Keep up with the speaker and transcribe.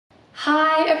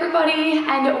Hi everybody,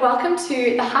 and welcome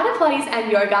to the How to Pilates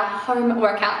and Yoga home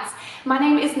workouts. My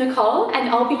name is Nicole and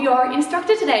I'll be your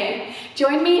instructor today.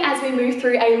 Join me as we move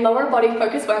through a lower body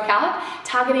focus workout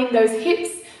targeting those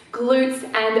hips, glutes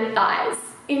and thighs.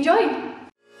 Enjoy!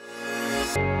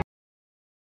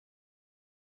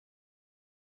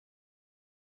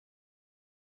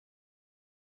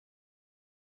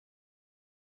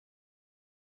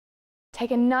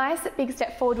 Take a nice big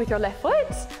step forward with your left foot,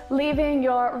 leaving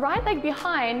your right leg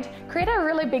behind. Create a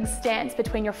really big stance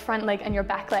between your front leg and your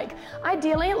back leg.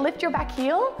 Ideally, lift your back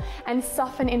heel and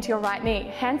soften into your right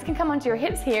knee. Hands can come onto your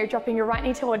hips here, dropping your right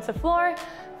knee towards the floor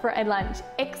for a lunge.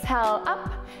 Exhale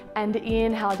up and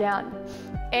inhale down.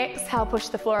 Exhale, push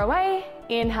the floor away.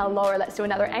 Inhale, lower. Let's do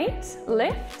another 8.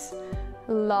 Lift,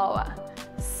 lower.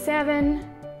 7,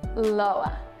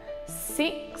 lower.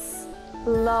 6,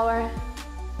 lower.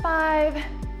 5,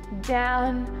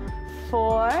 down,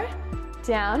 4,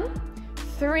 down,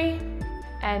 3,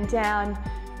 and down,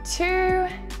 2,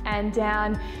 and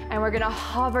down, and we're gonna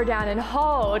hover down and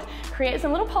hold. Create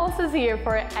some little pulses here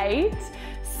for 8,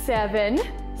 7,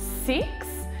 6,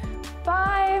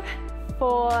 5,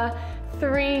 4,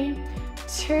 3,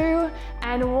 2,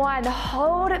 and 1.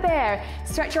 Hold it there.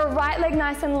 Stretch your right leg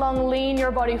nice and long, lean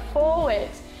your body forward,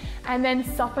 and then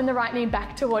soften the right knee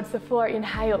back towards the floor.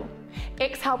 Inhale.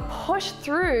 Exhale, push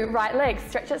through right leg,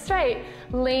 stretch it straight,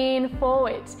 lean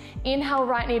forward. Inhale,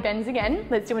 right knee bends again.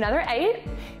 Let's do another 8.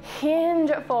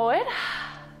 Hinge forward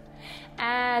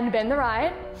and bend the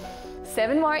right.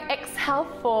 7 more, exhale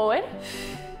forward.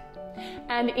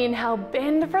 And inhale,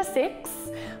 bend for 6.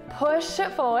 Push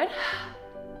it forward.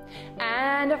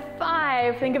 And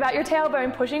 5, think about your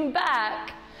tailbone pushing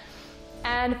back.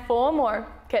 And 4 more,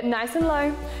 get nice and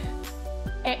low.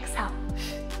 Exhale.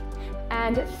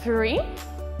 And 3,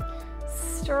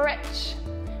 stretch,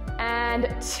 and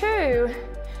 2,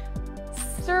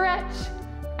 stretch,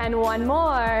 and 1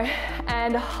 more,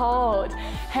 and hold.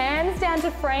 Hands down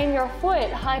to frame your foot,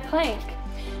 high plank.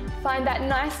 Find that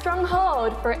nice strong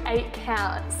hold for 8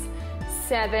 counts.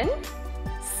 7,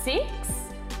 6,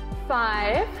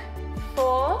 5,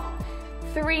 4,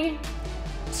 3,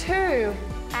 2,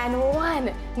 and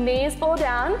 1. Knees fall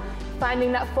down,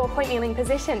 finding that 4-point kneeling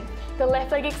position. The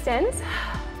left leg extends,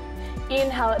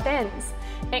 inhale it bends.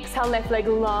 Exhale, left leg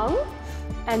long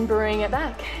and bring it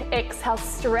back. Exhale,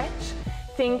 stretch.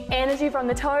 Think energy from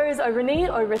the toes, over knee,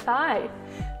 over thigh.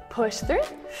 Push through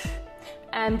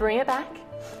and bring it back.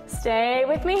 Stay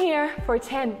with me here for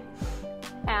 10.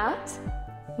 Out,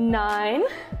 9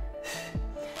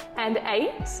 and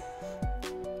 8,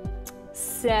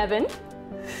 7,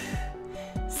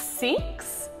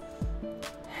 6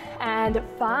 and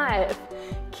 5.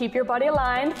 Keep your body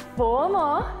aligned. 4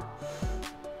 more.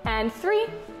 And 3.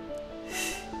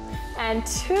 And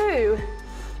 2.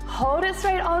 Hold it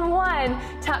straight on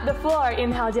 1. Tap the floor.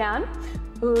 Inhale down.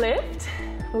 Lift,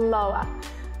 lower.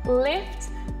 Lift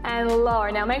and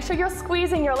lower. Now make sure you're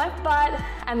squeezing your left butt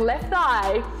and left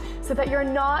thigh so that you're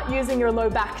not using your low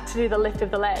back to do the lift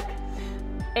of the leg.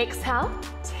 Exhale.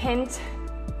 10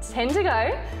 to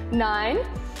go. 9,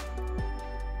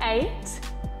 8,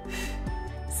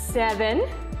 7,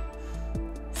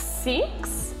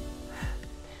 6,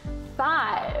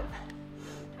 5,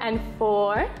 and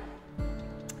 4,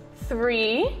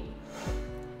 3,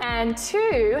 and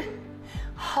 2.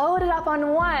 Hold it up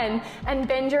on 1 and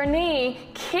bend your knee.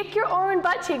 Kick your own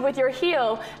butt cheek with your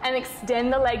heel and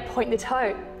extend the leg, point the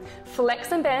toe.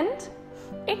 Flex and bend,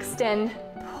 extend,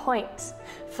 point.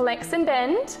 Flex and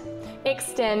bend,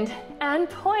 extend, and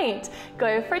point.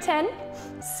 Go for 10,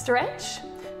 stretch,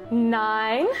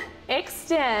 9,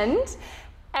 extend,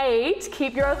 8,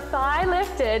 keep your thigh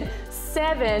lifted,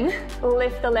 7,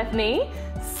 lift the left knee,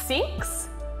 6,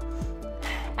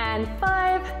 and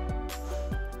 5,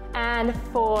 and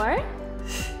 4,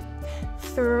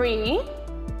 3,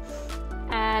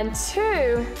 and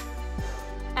 2,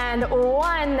 and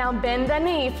 1. Now bend the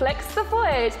knee, flex the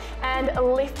foot, and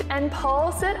lift and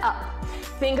pulse it up.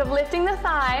 Think of lifting the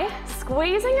thigh,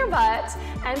 squeezing your butt,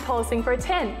 and pulsing for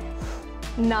 10.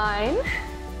 9,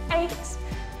 8,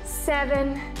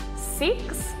 7,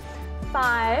 6,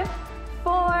 5,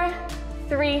 4,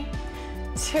 3,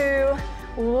 2,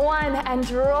 1, and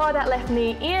draw that left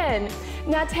knee in.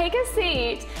 Now take a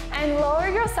seat and lower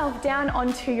yourself down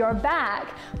onto your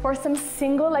back for some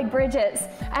single leg bridges.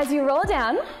 As you roll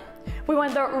down, we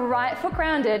want the right foot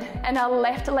grounded and our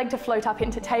left leg to float up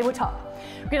into tabletop.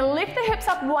 We're gonna lift the hips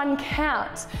up 1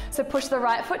 count. So push the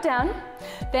right foot down,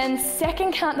 then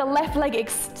second count, the left leg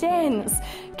extends.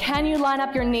 Can you line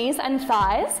up your knees and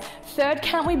thighs? Third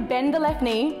count, we bend the left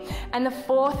knee, and the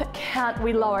fourth count,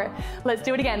 we lower. Let's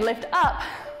do it again. Lift up,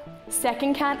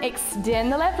 Second count,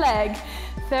 extend the left leg.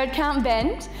 Third count,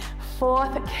 bend.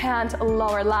 Fourth count,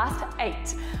 lower. Last 8.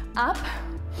 Up,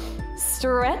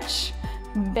 stretch,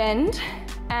 bend,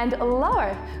 and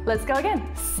lower. Let's go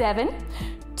again. 7,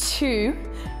 2,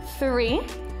 3,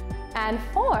 and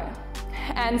 4.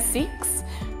 And 6,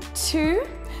 2,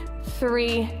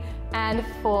 3, and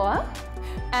 4.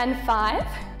 And 5,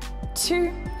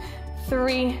 2,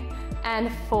 3,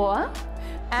 and 4.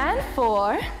 And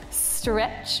 4.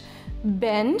 Stretch,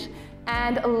 bend,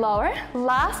 and lower.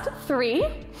 Last 3.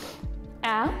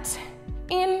 Out,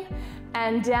 in,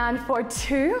 and down for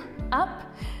 2. Up,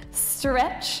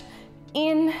 stretch,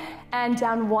 in, and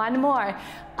down. 1 more.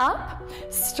 Up,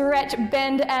 stretch,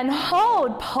 bend, and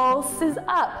hold. Pulses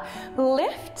up.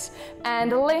 Lift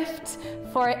and lift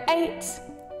for 8,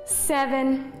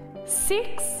 7,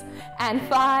 6, and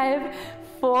 5.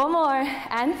 4 more,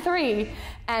 and 3,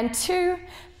 and 2,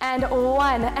 and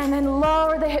 1. And then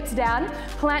lower the hips down.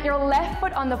 Plant your left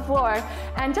foot on the floor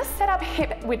and just set up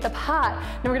hip width apart.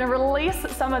 Now we're gonna release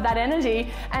some of that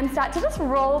energy and start to just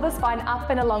roll the spine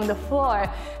up and along the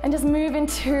floor and just move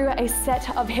into a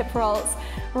set of hip rolls.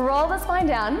 Roll the spine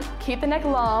down, keep the neck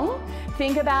long.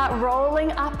 Think about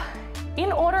rolling up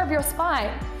in order of your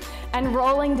spine and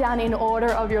rolling down in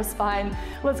order of your spine.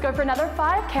 Let's go for another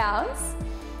 5 counts.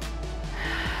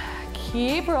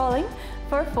 Keep rolling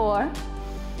for 4.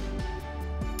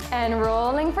 And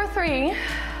rolling for 3.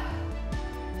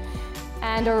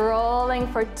 And rolling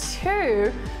for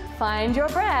 2. Find your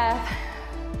breath.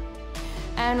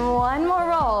 And 1 more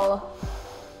roll.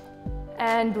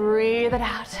 And breathe it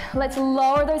out. Let's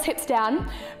lower those hips down.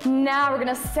 Now we're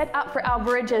gonna set up for our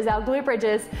bridges, our glute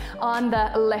bridges on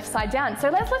the left side down. So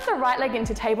let's lift the right leg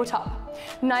into tabletop.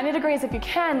 90 degrees if you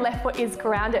can, left foot is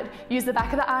grounded. Use the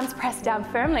back of the arms, press down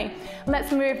firmly.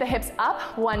 Let's move the hips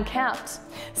up, 1 count.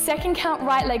 Second count,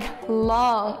 right leg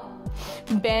long.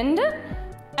 Bend,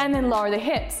 and then lower the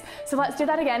hips. So let's do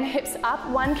that again, hips up,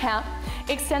 1 count.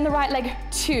 Extend the right leg,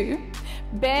 2.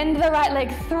 Bend the right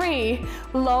leg, 3,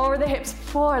 lower the hips,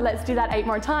 4. Let's do that 8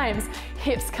 more times.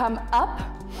 Hips come up,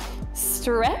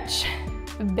 stretch,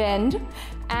 bend,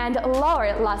 and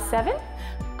lower. Last 7,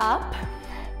 up,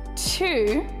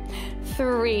 2,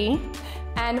 3,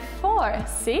 and 4.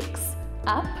 6,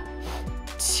 up,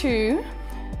 2,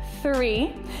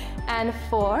 3, and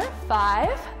 4.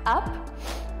 5, up,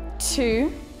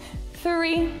 2,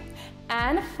 3,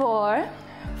 and 4.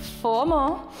 4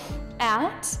 more,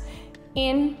 out,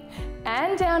 in,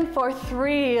 and down for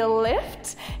 3.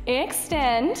 Lift,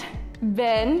 extend,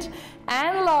 bend,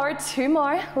 and lower. 2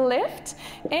 more. Lift,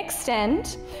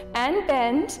 extend, and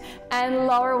bend, and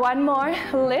lower. 1 more.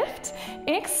 Lift,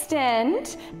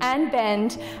 extend, and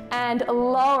bend, and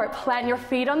lower. Plant your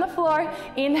feet on the floor.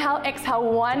 Inhale, exhale,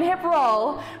 1 hip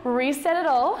roll. Reset it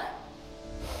all.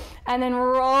 And then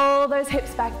roll those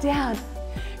hips back down.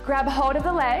 Grab hold of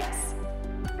the legs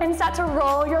and start to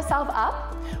roll yourself up.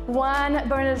 1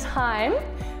 bone at a time,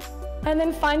 and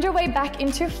then find your way back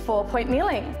into 4-point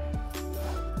kneeling.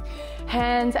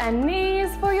 Hands and knees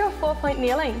for your 4-point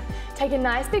kneeling. Take a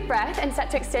nice big breath and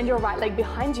start to extend your right leg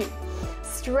behind you.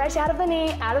 Stretch out of the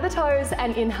knee, out of the toes,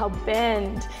 and inhale,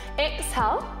 bend.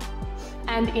 Exhale,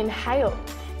 and inhale.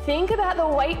 Think about the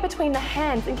weight between the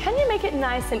hands, and can you make it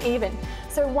nice and even?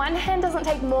 So one hand doesn't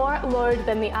take more load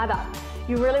than the other.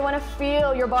 You really want to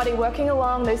feel your body working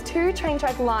along those 2 train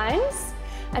track lines,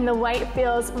 and the weight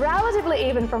feels relatively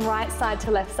even from right side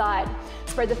to left side.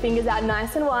 Spread the fingers out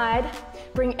nice and wide.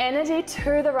 Bring energy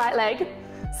to the right leg.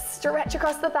 Stretch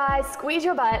across the thighs, squeeze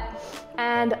your butt,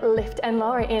 and lift and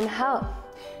lower. Inhale.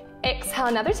 Exhale,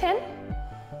 another 10.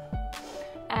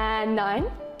 And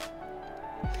 9.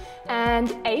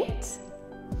 And 8.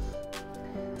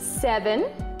 7.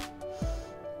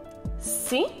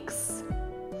 6.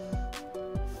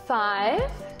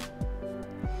 5.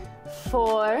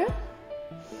 4.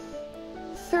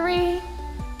 3,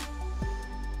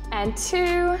 and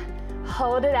 2,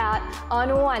 hold it out.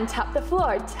 On 1, tap the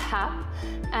floor, tap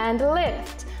and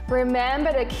lift.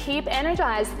 Remember to keep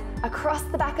energized across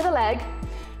the back of the leg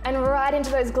and right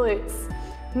into those glutes.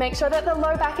 Make sure that the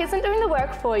low back isn't doing the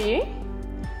work for you.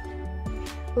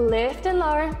 Lift and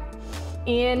lower.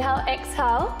 Inhale,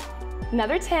 exhale.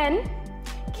 Another 10.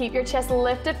 Keep your chest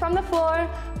lifted from the floor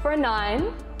for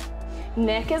 9.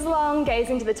 Neck is long, gaze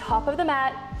into the top of the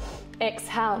mat.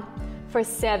 Exhale for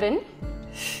 7,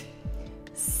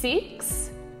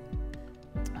 6,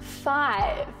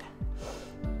 5,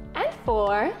 and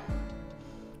 4,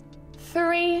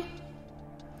 3,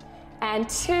 and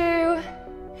 2.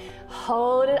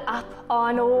 Hold it up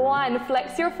on 1.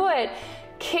 Flex your foot.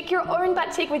 kick your own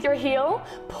butt cheek with your heel,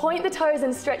 point the toes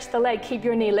and stretch the leg, keep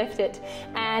your knee lifted.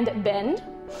 And bend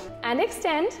and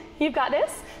extend, you've got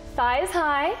this. Thighs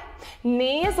high,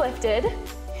 knees lifted.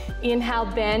 Inhale,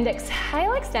 bend,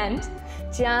 exhale, extend.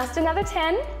 Just another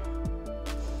 10.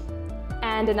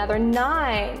 And another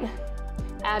 9.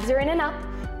 Abs are in and up.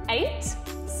 8,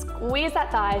 squeeze that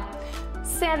thigh.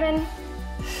 7,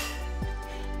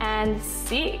 and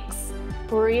 6.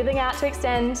 Breathing out to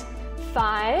extend.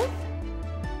 5,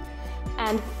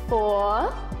 and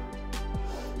 4,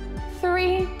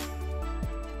 3,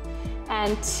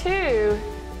 and 2,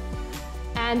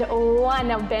 and 1.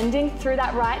 Now bending through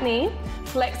that right knee.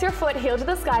 Flex your foot, heel to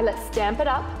the sky. Let's stamp it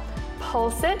up.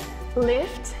 Pulse it,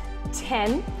 lift.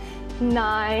 10,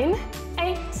 9,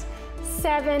 8,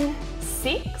 7,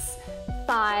 6,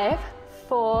 5,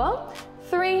 4,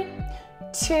 3,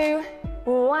 2,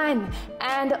 1,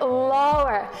 and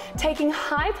lower. Taking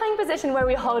high plank position where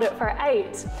we hold it for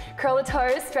 8. Curl the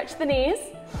toes, stretch the knees.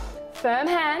 Firm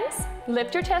hands,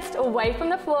 lift your chest away from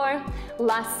the floor.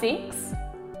 Last 6,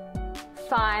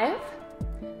 5,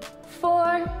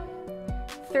 4,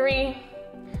 3,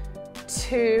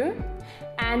 2,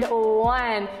 and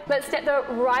 1. Let's step the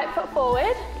right foot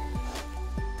forward.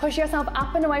 Push yourself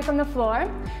up and away from the floor.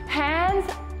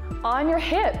 Hands on your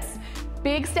hips.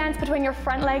 Big stance between your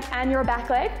front leg and your back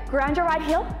leg. Ground your right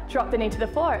heel, drop the knee to the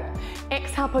floor.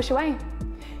 Exhale, push away.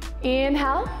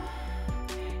 Inhale,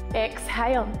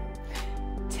 exhale.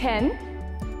 10,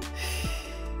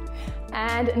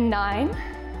 and 9,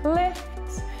 lift.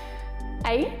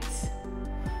 8,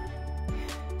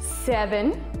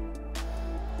 7,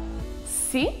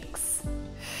 6,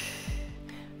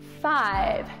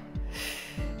 5,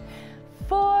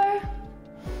 4,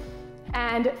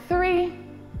 and 3,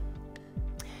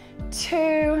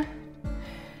 2,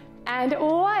 and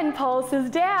 1. Pulses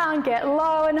down, get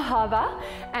low and hover,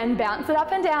 and bounce it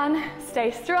up and down. Stay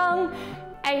strong.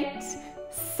 8,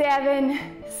 7,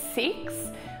 6,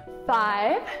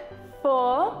 5,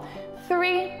 4,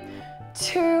 3,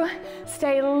 2,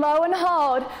 stay low and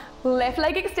hold. Left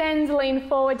leg extends, lean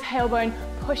forward, tailbone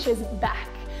pushes back.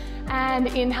 And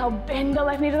inhale, bend the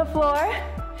left knee to the floor.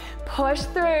 Push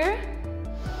through.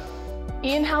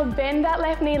 Inhale, bend that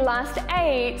left knee, last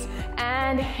 8,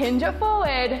 and hinge it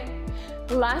forward.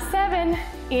 Last 7,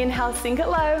 inhale, sink it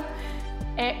low.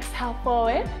 Exhale,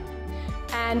 forward.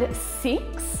 And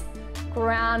 6,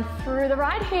 ground through the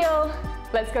right heel.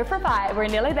 Let's go for 5, we're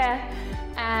nearly there.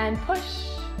 And push.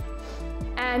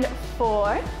 And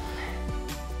 4,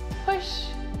 push.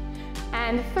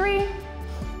 And 3,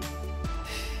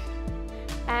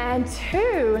 and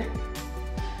 2.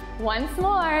 Once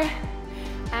more.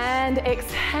 And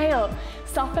exhale.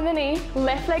 Soften the knee,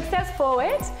 left leg steps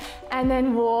forward, and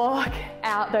then walk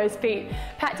out those feet.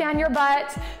 Pat down your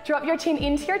butt, drop your chin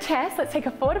into your chest. Let's take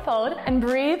a forward fold and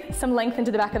breathe some length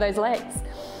into the back of those legs.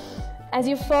 As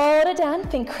you fold it down,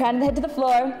 think crown of the head to the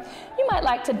floor. You might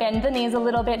like to bend the knees a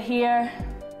little bit here.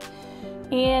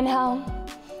 Inhale,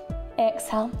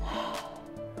 exhale.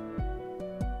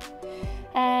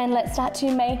 And let's start to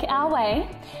make our way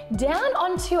down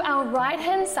onto our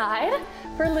right-hand side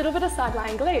for a little bit of side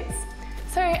lying glutes.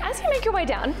 So as you make your way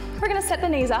down, we're gonna set the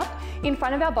knees up in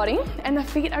front of our body and the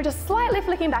feet are just slightly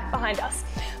flicking back behind us.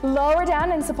 Lower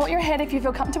down and support your head if you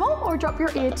feel comfortable, or drop your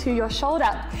ear to your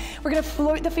shoulder. We're gonna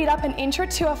float the feet up an inch or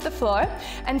two off the floor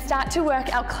and start to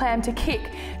work our clam to kick.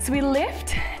 So we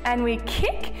lift and we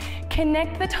kick,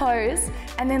 connect the toes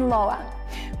and then lower.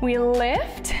 We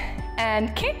lift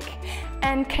and kick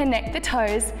and connect the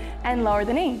toes and lower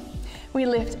the knee. We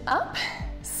lift up,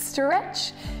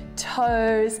 stretch,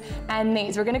 toes and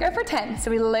knees. We're gonna go for 10. So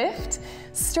we lift,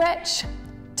 stretch,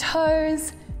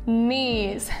 toes,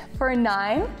 knees. For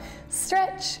 9,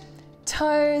 stretch,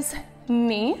 toes,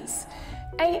 knees.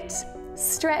 8,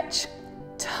 stretch,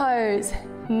 toes,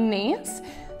 knees.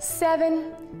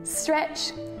 7,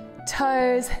 stretch,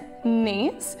 toes,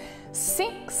 knees.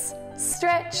 6,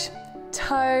 stretch,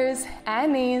 toes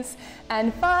and knees.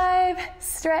 And 5,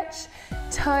 stretch,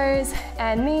 toes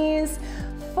and knees.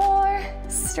 4,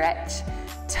 stretch,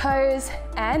 toes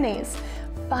and knees.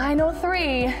 Final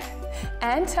 3,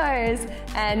 and toes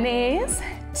and knees.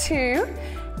 2,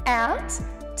 out,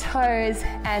 toes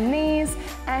and knees.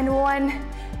 And 1,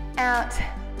 out,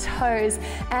 toes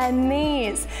and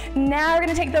knees. Now we're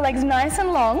gonna take the legs nice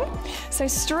and long. So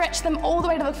stretch them all the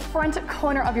way to the front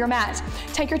corner of your mat.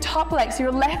 Take your top leg, so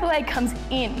your left leg comes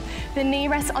in. The knee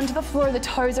rests onto the floor, the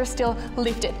toes are still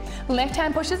lifted. Left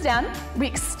hand pushes down.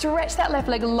 We stretch that left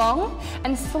leg long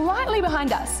and slightly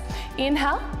behind us.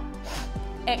 Inhale,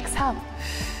 exhale.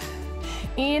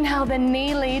 Inhale, the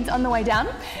knee leads on the way down.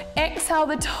 Exhale,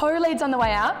 the toe leads on the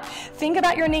way out. Think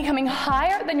about your knee coming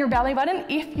higher than your belly button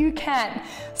if you can.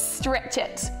 Stretch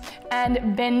it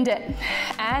and bend it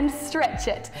and stretch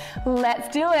it. Let's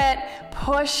do it.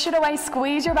 Push it away,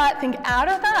 squeeze your butt, think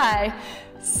outer thigh.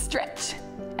 Stretch.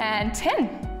 And 10.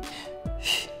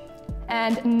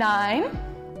 And 9.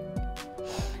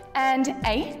 And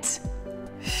 8.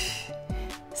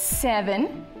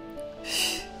 7.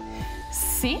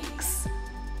 6.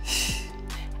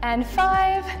 And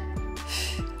 5.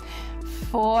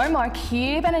 4 more,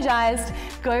 keep energized.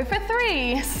 Go for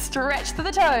 3, stretch through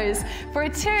the toes. For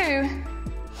 2,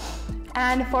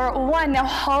 and for 1. Now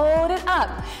hold it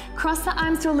up. Cross the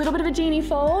arms to a little bit of a genie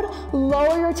fold.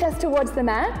 Lower your chest towards the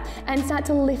mat and start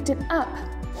to lift it up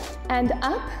and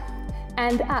up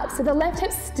and up. So the left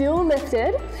hip's still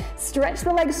lifted. Stretch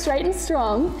the legs straight and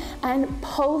strong and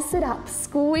pulse it up.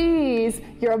 Squeeze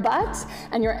your butt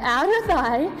and your outer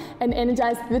thigh and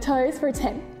energize the toes for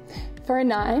 10. For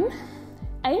 9,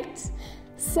 8,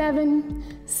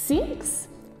 7, 6,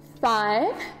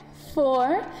 5,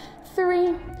 4,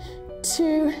 3,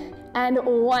 2, and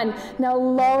 1. Now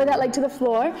lower that leg to the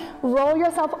floor. Roll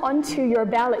yourself onto your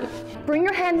belly. Bring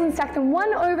your hands and stack them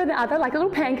one over the other like a little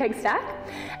pancake stack.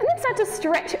 And then start to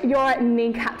stretch your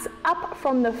kneecaps up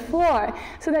from the floor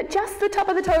so that just the top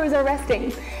of the toes are resting.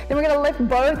 Then we're going to lift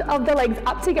both of the legs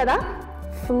up together,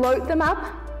 float them up,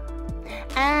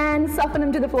 and soften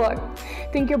them to the floor.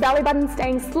 Think your belly button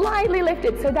staying slightly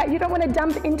lifted so that you don't want to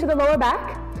dump into the lower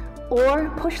back or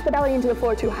push the belly into the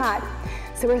floor too hard.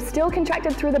 So we're still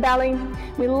contracted through the belly.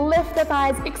 We lift the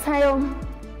thighs, exhale,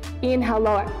 inhale,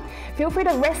 lower. Feel free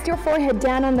to rest your forehead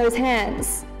down on those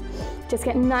hands. Just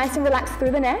get nice and relaxed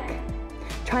through the neck.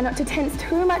 Try not to tense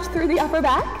too much through the upper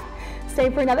back.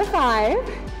 Stay for another 5.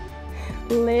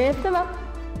 Lift them up.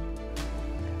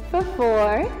 For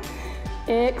 4.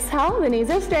 Exhale, the knees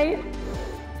are straight.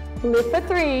 Lift for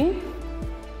 3.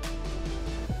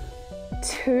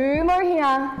 2 more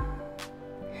here.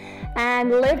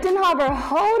 And lift and hover,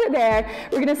 hold it there.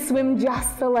 We're gonna swim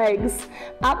just the legs.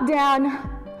 Up, down,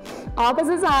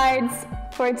 opposite sides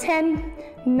for 10,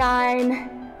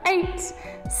 9, 8,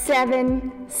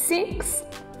 7, 6,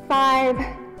 5,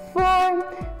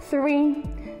 4, 3,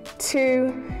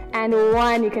 2, and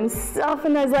 1. You can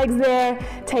soften those legs there.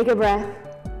 Take a breath.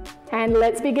 And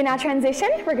let's begin our transition.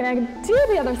 We're gonna do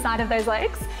the other side of those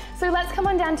legs. So let's come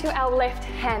on down to our left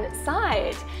hand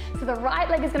side. So the right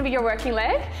leg is gonna be your working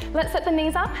leg. Let's set the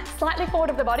knees up slightly forward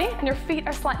of the body and your feet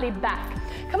are slightly back.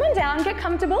 Come on down, get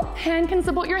comfortable. Hand can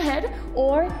support your head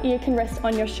or ear can rest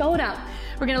on your shoulder.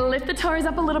 We're gonna lift the toes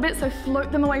up a little bit, so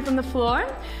float them away from the floor.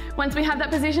 Once we have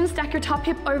that position, stack your top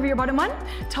hip over your bottom one.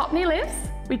 Top knee lifts,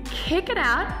 we kick it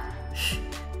out,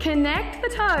 connect the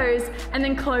toes, and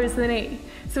then close the knee.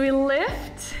 So we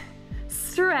lift,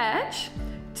 stretch,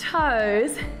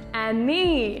 toes, and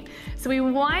knee. So we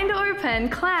wind open,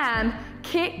 clam,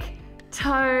 kick,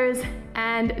 toes,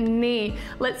 and knee.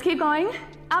 Let's keep going.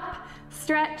 Up,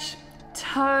 stretch,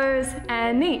 toes,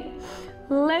 and knee.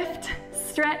 Lift,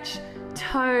 stretch,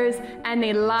 toes, and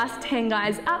knee. Last 10,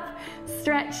 guys. Up,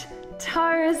 stretch,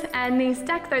 toes, and knee.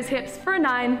 Stack those hips for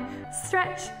 9.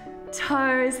 Stretch,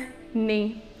 toes,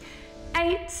 knee.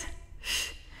 8,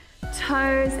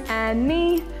 toes, and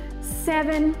knee.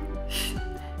 7,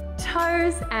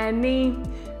 toes, and knee.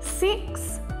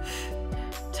 6,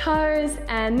 toes,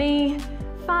 and knee.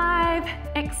 5,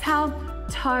 exhale,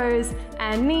 toes,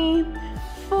 and knee.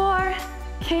 4,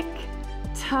 kick,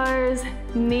 toes,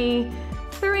 knee.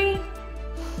 3,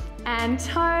 and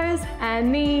toes,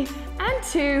 and knee. And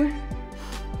 2,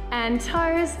 and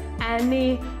toes, and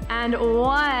knee. And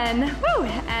 1, woo,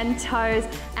 and toes,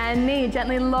 and knee.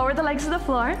 Gently lower the legs to the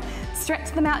floor.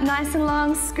 Stretch them out nice and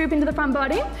long, scoop into the front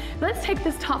body. Let's take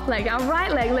this top leg, our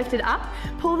right leg lifted up.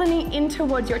 Pull the knee in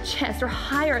towards your chest or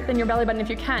higher than your belly button if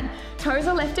you can. Toes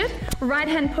are lifted, right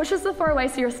hand pushes the floor away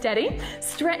so you're steady.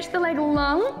 Stretch the leg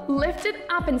long, lift it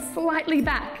up and slightly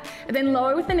back. And then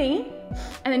lower with the knee,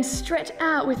 and then stretch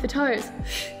out with the toes.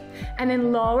 And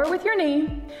then lower with your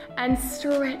knee, and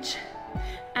stretch,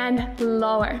 and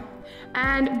lower.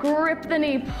 And grip the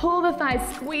knee, pull the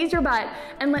thighs, squeeze your butt,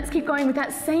 and let's keep going with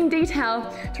that same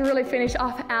detail to really finish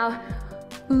off our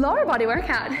lower body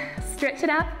workout. Stretch it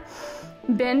out,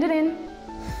 bend it in,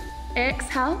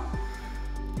 exhale,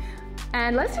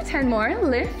 and let's do 10 more.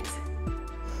 Lift,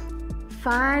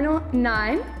 final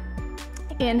 9,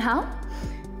 inhale,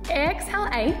 exhale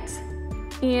 8,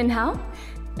 inhale,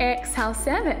 exhale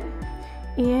 7,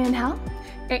 inhale,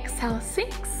 exhale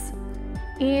 6,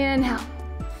 inhale,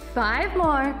 5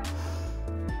 more,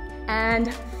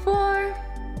 and 4,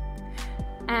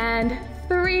 and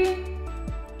 3,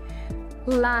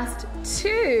 Last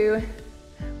 2.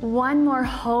 One more,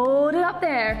 hold it up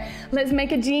there. Let's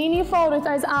make a genie fold with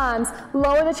those arms.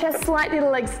 Lower the chest slightly, the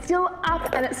legs still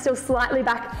up and it's still slightly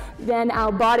back than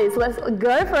our bodies. Let's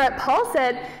go for it, pulse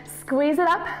it, squeeze it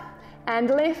up and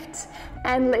lift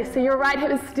and lift. So your right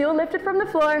hip is still lifted from the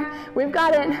floor. We've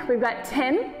got it. We've got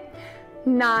 10,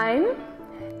 9,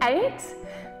 8,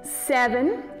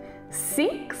 7,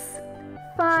 6,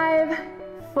 5,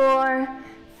 4,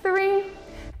 3,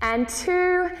 and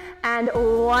 2, and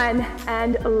 1,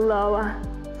 and lower.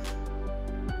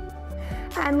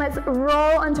 And let's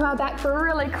roll onto our back for a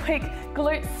really quick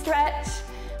glute stretch.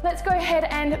 Let's go ahead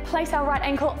and place our right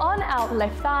ankle on our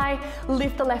left thigh,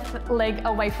 lift the left leg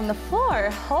away from the floor,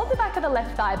 hold the back of the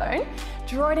left thigh bone,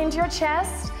 draw it into your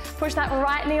chest, push that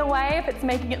right knee away if it's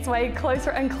making its way closer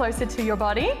and closer to your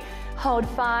body. Hold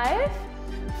 5,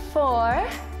 4,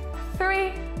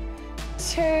 3,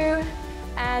 2,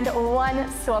 and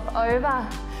 1, swap over.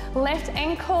 Left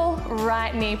ankle,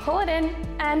 right knee, pull it in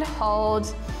and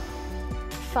hold.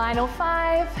 Final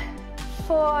 5,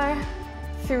 4,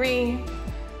 3,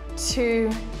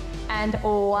 2, and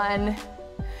 1.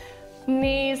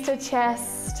 Knees to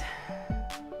chest.